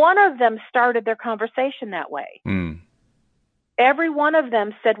 not one of them started their conversation that way. Mm. Every one of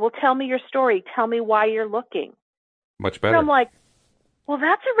them said, well, tell me your story. Tell me why you're looking. Much And I'm better. like, well,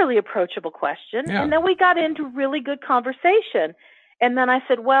 that's a really approachable question. Yeah. And then we got into really good conversation. And then I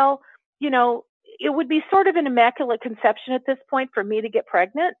said, well, it would be sort of an immaculate conception at this point for me to get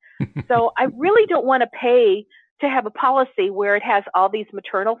pregnant. So I really don't want to pay to have a policy where it has all these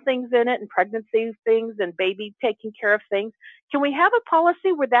maternal things in it and pregnancy things and baby taking care of things. Can we have a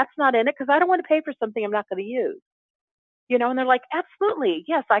policy where that's not in it? Because I don't want to pay for something I'm not going to use. And they're like, absolutely.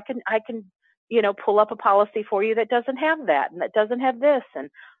 Yes, I can, pull up a policy for you that doesn't have that and that doesn't have this. And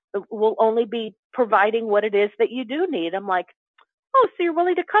will only be providing what it is that you do need. I'm like, oh, so you're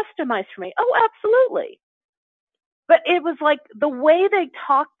willing to customize for me? Oh, absolutely. But it was like the way they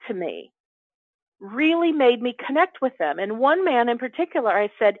talked to me really made me connect with them. And one man in particular, I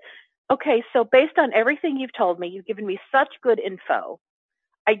said, okay, so based on everything you've told me, you've given me such good info.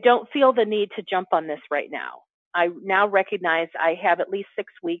 I don't feel the need to jump on this right now. I now recognize I have at least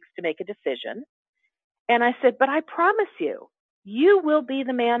 6 weeks to make a decision. And I said, but I promise you, you will be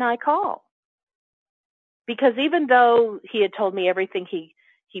the man I call. Because even though he had told me everything he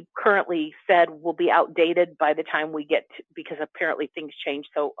currently said will be outdated by the time we get to, because apparently things change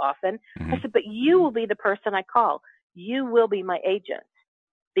so often. Mm-hmm. I said, but you will be the person I call. You will be my agent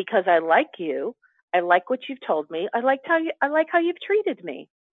because I like you. I like what you've told me. I like how you've treated me.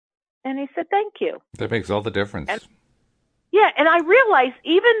 And he said, thank you. That makes all the difference. And I realized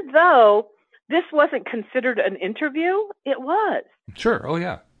even though this wasn't considered an interview, it was. Sure. Oh,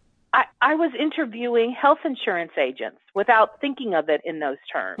 yeah. I was interviewing health insurance agents without thinking of it in those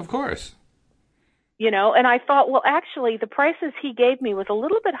terms. Of course. And I thought, well, actually, the prices he gave me was a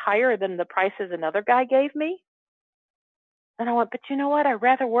little bit higher than the prices another guy gave me. And I went, but you know what? I'd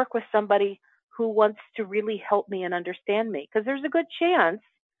rather work with somebody who wants to really help me and understand me. Because there's a good chance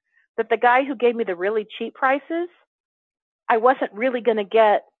that the guy who gave me the really cheap prices, I wasn't really going to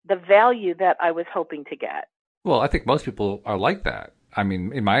get the value that I was hoping to get. Well, I think most people are like that. I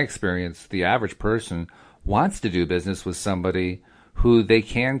mean, in my experience, the average person wants to do business with somebody who they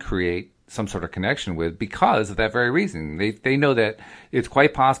can create some sort of connection with because of that very reason. They know that it's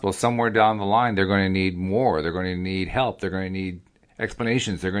quite possible somewhere down the line they're going to need more. They're going to need help. They're going to need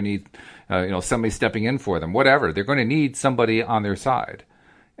explanations. They're going to need somebody stepping in for them. Whatever. They're going to need somebody on their side.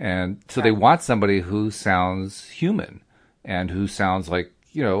 And so they want somebody who sounds human and who sounds like,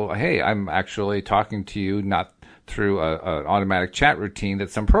 hey, I'm actually talking to you not through an automatic chat routine that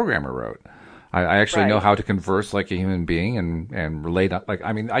some programmer wrote. I actually know how to converse like a human being and relate.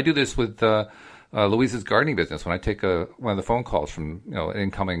 I do this with Louise's gardening business. When I take one of the phone calls from an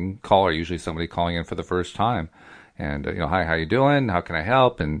incoming caller, usually somebody calling in for the first time, and hi, how you doing? How can I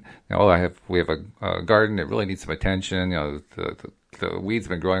help? And we have a garden that really needs some attention. The weeds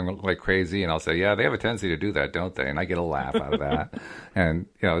have been growing like crazy, and I'll say, yeah, they have a tendency to do that, don't they? And I get a laugh out of that. And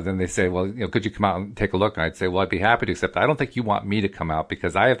then they say, well, could you come out and take a look? And I'd say, well, I'd be happy to, except I don't think you want me to come out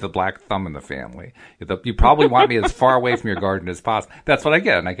because I have the black thumb in the family. You probably want me as far away from your garden as possible. That's what I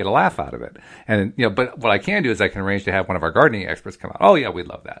get, and I get a laugh out of it. And but what I can do is I can arrange to have one of our gardening experts come out. Oh yeah, we'd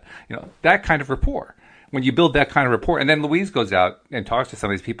love that. That kind of rapport. When you build that kind of rapport, and then Louise goes out and talks to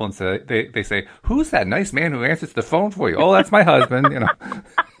some of these people and they say, who's that nice man who answers the phone for you? Oh, that's my husband,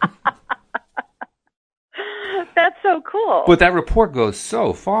 That's so cool. But that rapport goes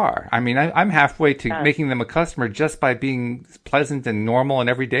so far. I mean, I'm halfway to making them a customer just by being pleasant and normal and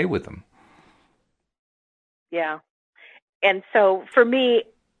every day with them. Yeah. And so for me,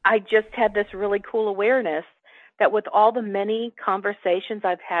 I just had this really cool awareness that with all the many conversations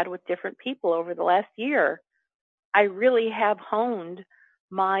I've had with different people over the last year, I really have honed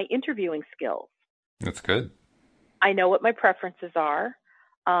my interviewing skills. That's good. I know what my preferences are.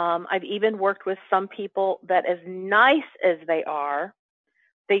 I've even worked with some people that as nice as they are,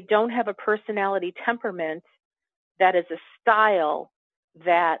 they don't have a personality temperament that is a style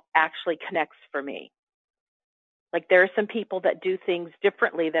that actually connects for me. Like there are some people that do things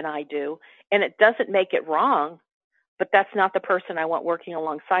differently than I do, and it doesn't make it wrong, but that's not the person I want working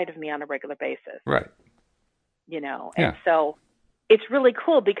alongside of me on a regular basis. Right. And so it's really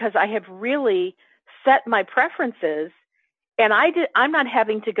cool because I have really set my preferences, and I'm not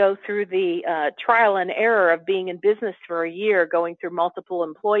having to go through the trial and error of being in business for a year, going through multiple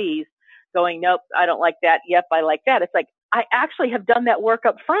employees, going, nope, I don't like that. Yep, I like that. It's like I actually have done that work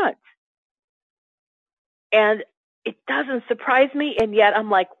up front. And it doesn't surprise me. And yet I'm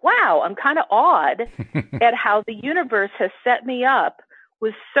like, wow, I'm kind of awed at how the universe has set me up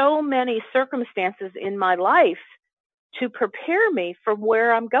with so many circumstances in my life to prepare me for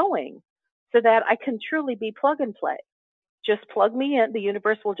where I'm going so that I can truly be plug and play. Just plug me in. The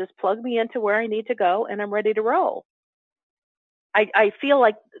universe will just plug me into where I need to go, and I'm ready to roll. I feel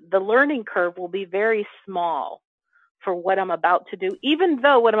like the learning curve will be very small for what I'm about to do. Even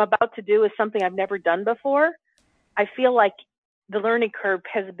though what I'm about to do is something I've never done before, I feel like the learning curve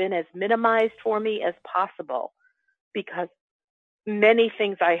has been as minimized for me as possible because many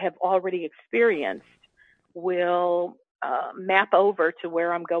things I have already experienced will map over to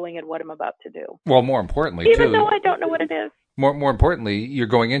where I'm going and what I'm about to do. Well, more importantly, even though I don't know what it is. More importantly, you're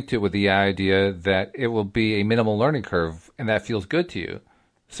going into it with the idea that it will be a minimal learning curve, and that feels good to you.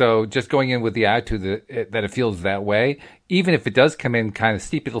 So just going in with the attitude that it feels that way, even if it does come in kind of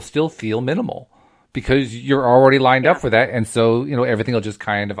steep, it'll still feel minimal because you're already lined up for that. And so, everything will just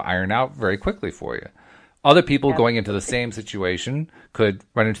kind of iron out very quickly for you. Other people going into the same situation could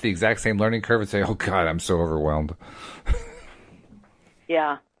run into the exact same learning curve and say, oh, God, I'm so overwhelmed.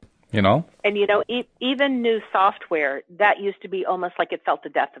 Yeah. And even new software, that used to be almost like it felt the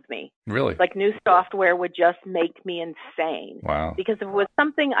death of me. Really? Like new software would just make me insane. Wow. Because if it was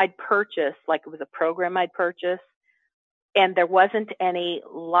something I'd purchased, like it was a program I'd purchased, and there wasn't any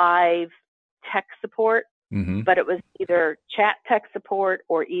live tech support, but it was either chat tech support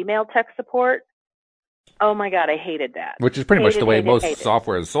or email tech support, oh my God, I hated that. Which is pretty much the way most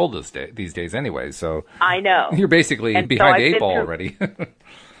software is sold these days anyway. So I know. You're basically behind the eight ball already.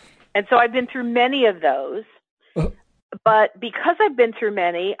 And so I've been through many of those, but because I've been through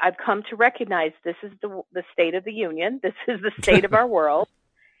many, I've come to recognize this is the state of the union. This is the state of our world.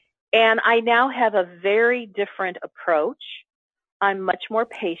 And I now have a very different approach. I'm much more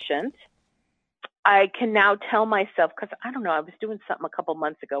patient. I can now tell myself, because I don't know, I was doing something a couple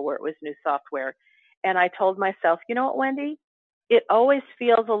months ago where it was new software. And I told myself, you know what, Wendy? It always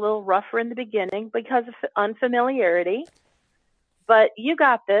feels a little rougher in the beginning because of unfamiliarity. But you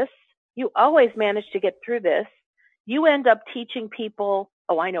got this. You always manage to get through this. You end up teaching people,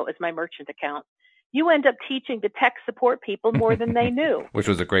 I know it was my merchant account. You end up teaching the tech support people more than they knew. Which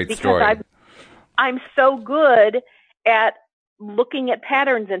was a great story. I'm so good at looking at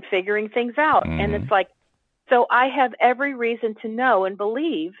patterns and figuring things out. And it's like, so I have every reason to know and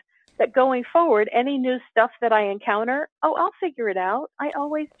believe that going forward, any new stuff that I encounter, I'll figure it out. I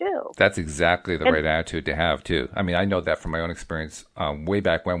always do. That's exactly the right attitude to have, too. I mean, I know that from my own experience way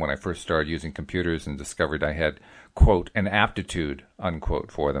back when I first started using computers and discovered I had, quote, an aptitude,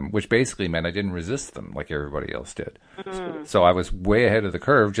 unquote, for them, which basically meant I didn't resist them like everybody else did. So I was way ahead of the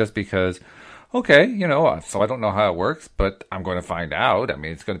curve just because, okay, so I don't know how it works, but I'm going to find out. I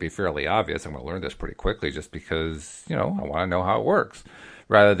mean, it's going to be fairly obvious. I'm going to learn this pretty quickly just because, I want to know how it works.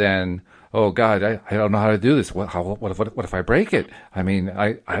 Rather than, oh God, I don't know how to do this. What if I break it? I mean,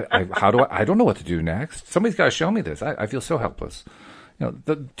 I don't know what to do next. Somebody's got to show me this. I feel so helpless.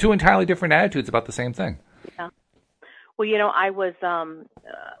 The two entirely different attitudes about the same thing. Yeah. Well, I was on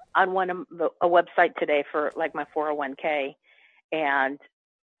a website today for like my 401k, and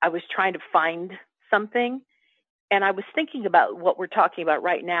I was trying to find something, and I was thinking about what we're talking about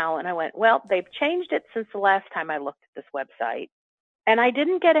right now, and I went, well, they've changed it since the last time I looked at this website. And I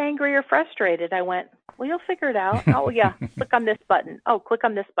didn't get angry or frustrated. I went, well, you'll figure it out. Oh, yeah, click on this button. Oh, click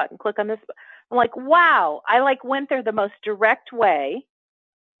on this button. Click on this. I'm like, wow. I went there the most direct way.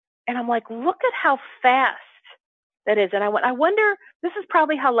 And I'm like, look at how fast that is. And I wonder, this is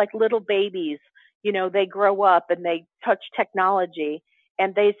probably how little babies, they grow up and they touch technology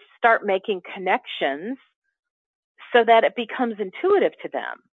and they start making connections so that it becomes intuitive to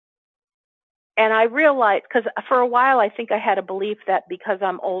them. And I realized, because for a while, I think I had a belief that because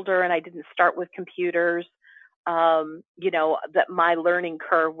I'm older and I didn't start with computers, that my learning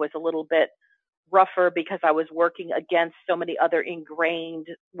curve was a little bit rougher because I was working against so many other ingrained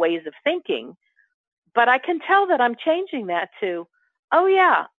ways of thinking. But I can tell that I'm changing that to, oh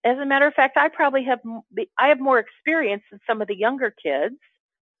yeah, as a matter of fact, I have more experience than some of the younger kids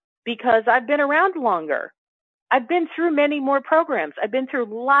because I've been around longer. I've been through many more programs. I've been through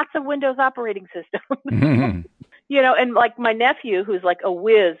lots of Windows operating systems, and like my nephew, who's like a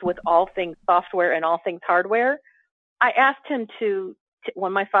whiz with all things software and all things hardware. I asked him to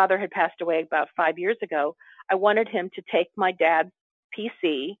when my father had passed away about 5 years ago, I wanted him to take my dad's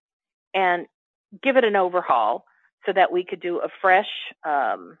PC and give it an overhaul so that we could do a fresh,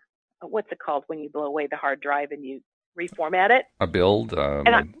 what's it called when you blow away the hard drive and you reformat it? A build? And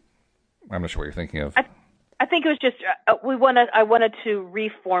I'm not sure what you're thinking of. I think it was just I wanted to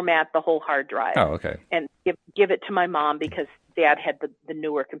reformat the whole hard drive. Oh, okay. And give it to my mom because Dad had the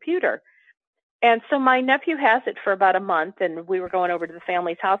newer computer. And so my nephew has it for about a month, and we were going over to the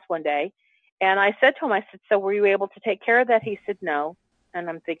family's house one day, and I said to him, I said, so were you able to take care of that? He said, no. And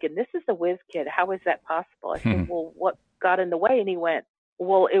I'm thinking, this is a whiz kid. How is that possible? I said, well, what got in the way? And he went,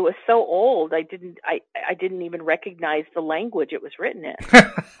 well, it was so old. I didn't even recognize the language it was written in.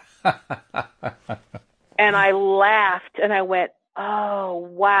 And I laughed and I went, oh,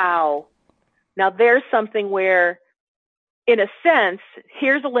 wow. Now there's something where, in a sense,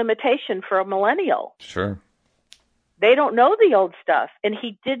 here's a limitation for a millennial. Sure. They don't know the old stuff. And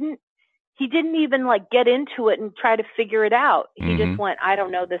he didn't even like get into it and try to figure it out. He just went, I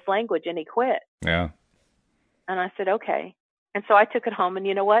don't know this language, and he quit. Yeah. And I said, okay. And so I took it home, and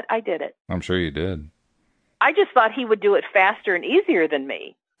you know what? I did it. I'm sure you did. I just thought he would do it faster and easier than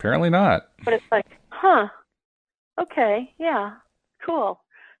me. Apparently not. But it's like, okay, yeah, cool.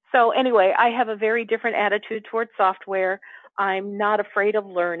 So anyway, I have a very different attitude towards software. I'm not afraid of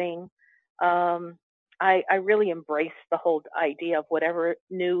learning. I really embrace the whole idea of whatever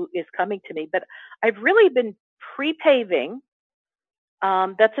new is coming to me. But I've really been pre-paving.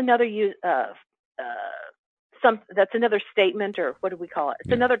 That's another that's another statement, or what do we call it?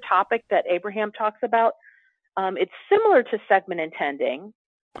 It's another topic that Abraham talks about. It's similar to segment intending.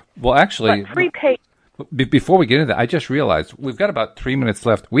 Well, actually, before we get into that, I just realized we've got about 3 minutes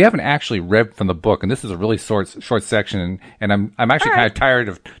left. We haven't actually read from the book, and this is a really short section, and I'm actually kind of tired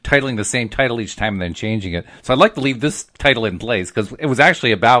of titling the same title each time and then changing it. So I'd like to leave this title in place because it was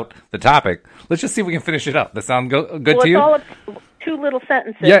actually about the topic. Let's just see if we can finish it up. That sound good to you? All two little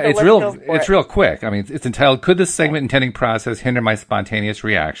sentences. Yeah, so it's real quick. I mean, it's entitled, Could this segment intending process hinder my spontaneous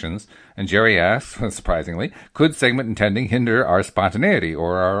reactions? And Jerry asks, surprisingly, could segment intending hinder our spontaneity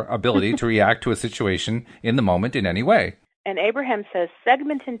or our ability to react to a situation in the moment in any way? And Abraham says,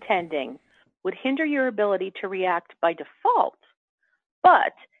 segment intending would hinder your ability to react by default,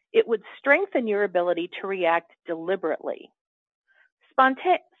 but it would strengthen your ability to react deliberately.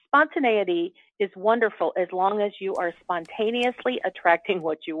 Spontaneity is wonderful as long as you are spontaneously attracting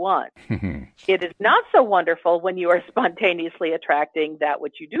what you want. It is not so wonderful when you are spontaneously attracting that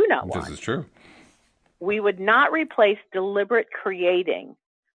which you do not want. This is true. We would not replace deliberate creating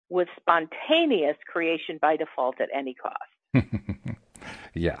with spontaneous creation by default at any cost.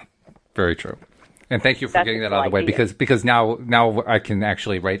 Yeah, very true. And thank you for getting that out of the way, because now I can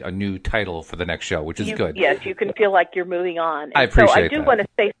actually write a new title for the next show, which is good. Yes, you can feel like you're moving on. And I appreciate that. So I do want to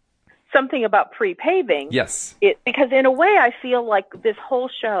say something about pre-paving. Yes. Because in a way I feel like this whole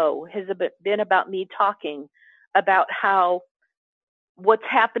show has been about me talking about how what's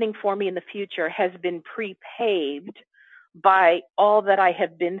happening for me in the future has been pre-paved by all that I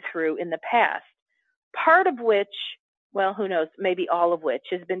have been through in the past. Part of which, well, who knows, maybe all of which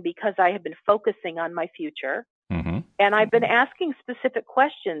has been because I have been focusing on my future. And I've been asking specific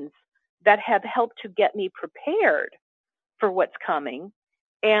questions that have helped to get me prepared for what's coming.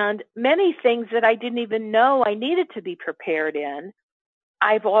 And many things that I didn't even know I needed to be prepared in,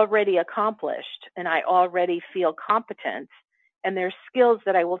 I've already accomplished, and I already feel competent. And there's skills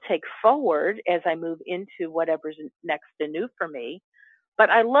that I will take forward as I move into whatever's next and new for me. But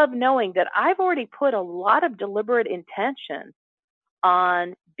I love knowing that I've already put a lot of deliberate intention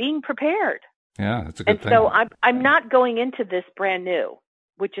on being prepared. Yeah, that's a good thing. And so I'm not going into this brand new,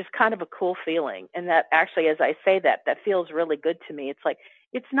 which is kind of a cool feeling. And that actually, as I say that feels really good to me. It's like,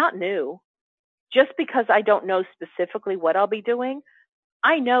 it's not new. Just because I don't know specifically what I'll be doing,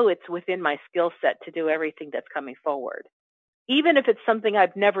 I know it's within my skill set to do everything that's coming forward. Even if it's something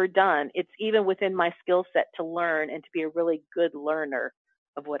I've never done, it's even within my skill set to learn and to be a really good learner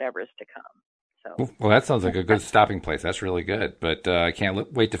of whatever is to come. So, well, that sounds like a good stopping place. That's really good. But I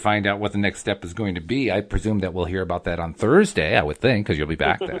can't wait to find out what the next step is going to be. I presume that we'll hear about that on Thursday, I would think, because you'll be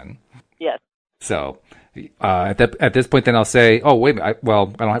back then. Yes. So at this point, then I'll say, oh, wait, I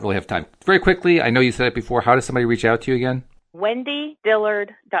don't really have time. Very quickly, I know you said it before. How does somebody reach out to you again?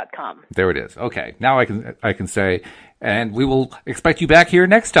 WendyDillard.com. There it is. Okay. Now I can say, and we will expect you back here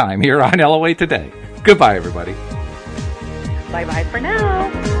next time here on LOA Today. Goodbye, everybody. Bye-bye for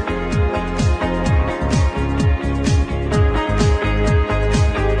now.